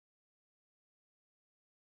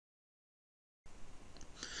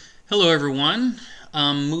Hello everyone.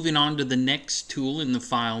 Moving on to the next tool in the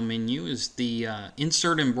file menu is the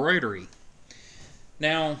Insert Embroidery.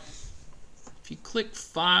 Now, if you click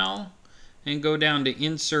File and go down to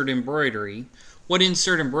Insert Embroidery, what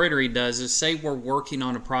Insert Embroidery does is say we're working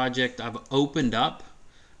on a project. I've opened up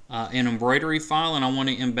an embroidery file and I want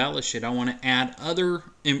to embellish it. I want to add other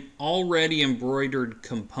already embroidered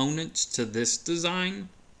components to this design.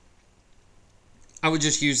 I would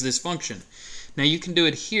just use this function. Now you can do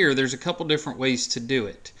it here. There's a couple different ways to do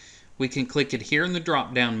it. We can click it here in the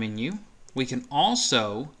drop down menu. We can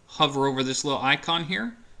also hover over this little icon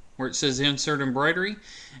here where it says Insert Embroidery,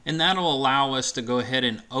 and that'll allow us to go ahead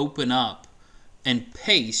and open up and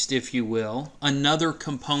paste, if you will, another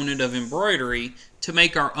component of embroidery to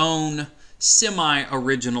make our own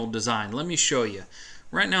semi-original design. Let me show you.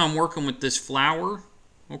 Right now I'm working with this flower,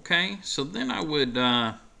 okay? So then I would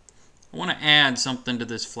I want to add something to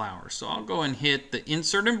this flower. So I'll go and hit the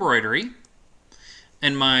Insert Embroidery,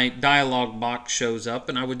 and my dialog box shows up,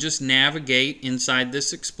 and I would just navigate inside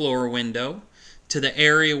this Explorer window to the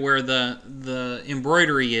area where the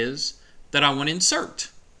embroidery is that I want to insert.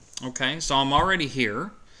 Okay, so I'm already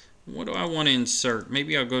here. What do I want to insert?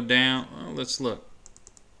 Maybe I'll go down. Oh, let's look.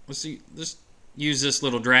 Let's see. Let's use this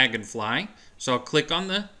little dragonfly. So I'll click on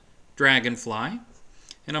the dragonfly,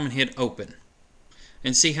 and I'm going to hit Open.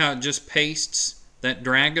 And see how it just pastes that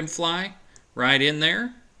dragonfly right in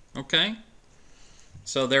there? Okay?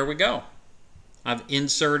 So there we go. I've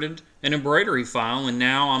inserted an embroidery file, and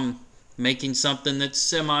now I'm making something that's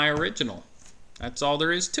semi-original. That's all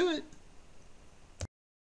there is to it.